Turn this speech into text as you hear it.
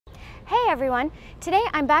Hey everyone! Today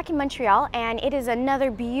I'm back in Montreal and it is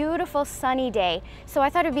another beautiful sunny day, so I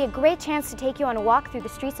thought it would be a great chance to take you on a walk through the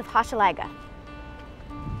streets of Hochelaga.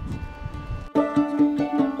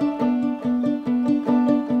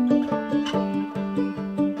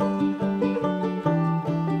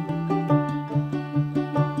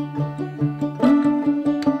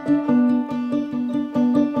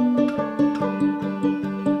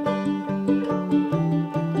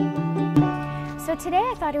 So today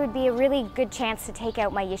I thought it would be a really good chance to take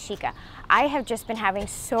out my Yashica. I have just been having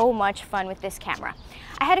so much fun with this camera.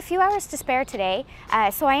 I had a few hours to spare today,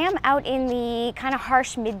 so I am out in the kind of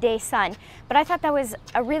harsh midday sun, but I thought that was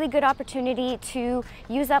a really good opportunity to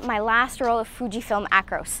use up my last roll of Fujifilm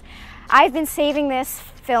Acros. I've been saving this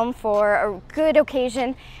film for a good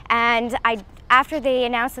occasion, and after they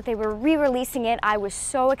announced that they were re-releasing it, I was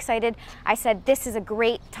so excited. I said, this is a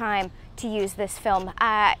great time to use this film.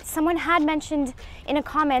 Someone had mentioned in a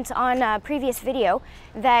comment on a previous video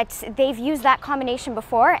that they've used that combination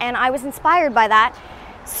before, and I was inspired by that,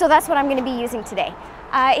 so that's what I'm going to be using today.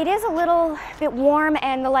 It is a little bit warm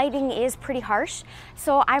and the lighting is pretty harsh,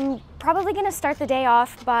 so I'm probably going to start the day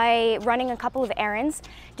off by running a couple of errands,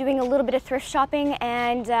 doing a little bit of thrift shopping,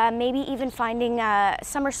 and maybe even finding a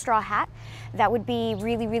summer straw hat. That would be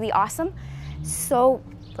really, really awesome. So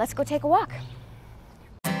let's go take a walk.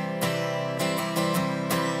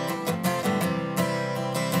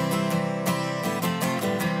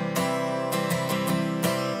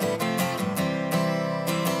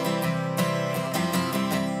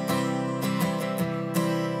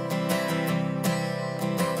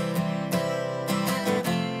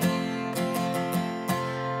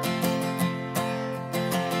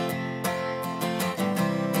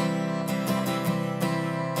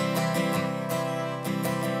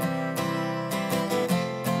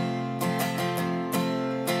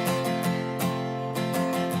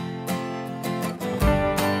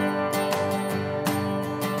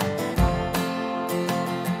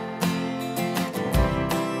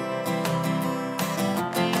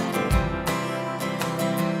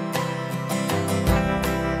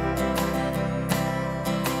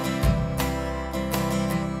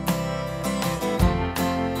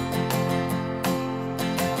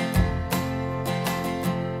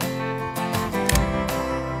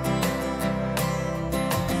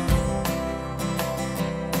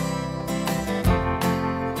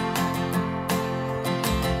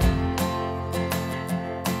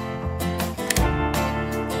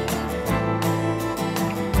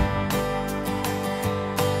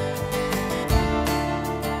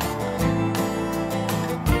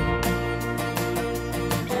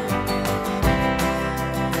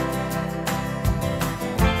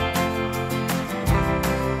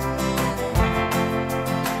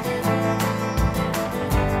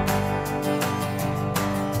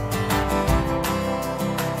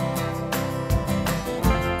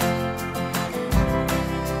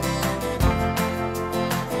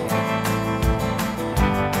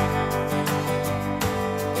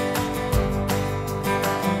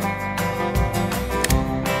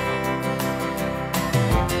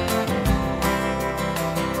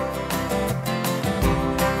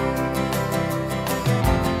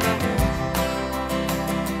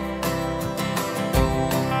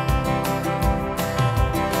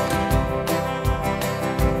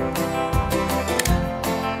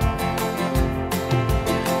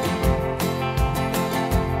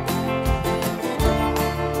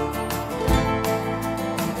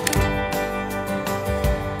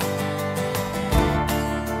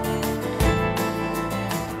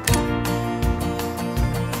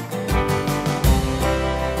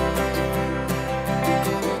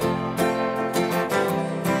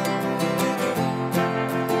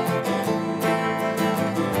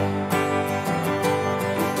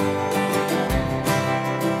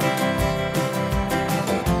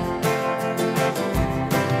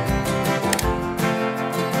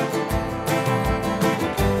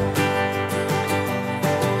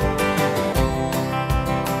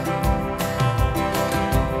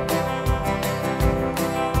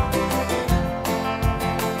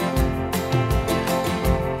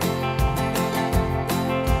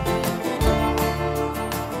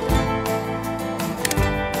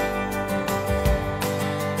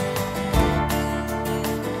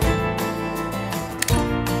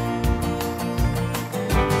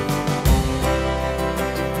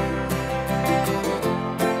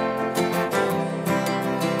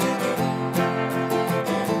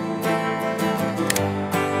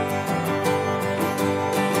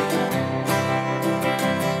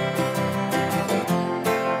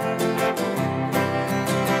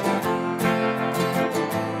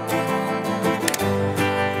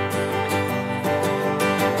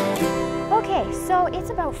 it's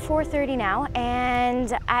about 4:30 now,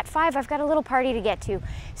 and at 5 I've got a little party to get to.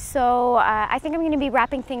 So I think I'm going to be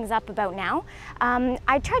wrapping things up about now.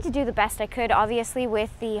 I tried to do the best I could, obviously,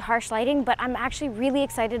 with the harsh lighting, but I'm actually really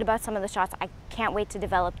excited about some of the shots. I can't wait to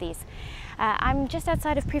develop these. I'm just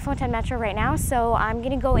outside of Prefontaine Metro right now, so I'm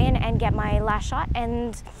going to go in and get my last shot,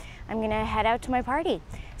 and I'm going to head out to my party.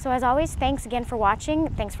 So as always, thanks again for watching.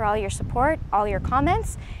 Thanks for all your support, all your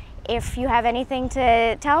comments. If you have anything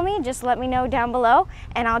to tell me, just let me know down below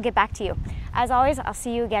and I'll get back to you. As always, I'll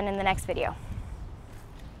see you again in the next video.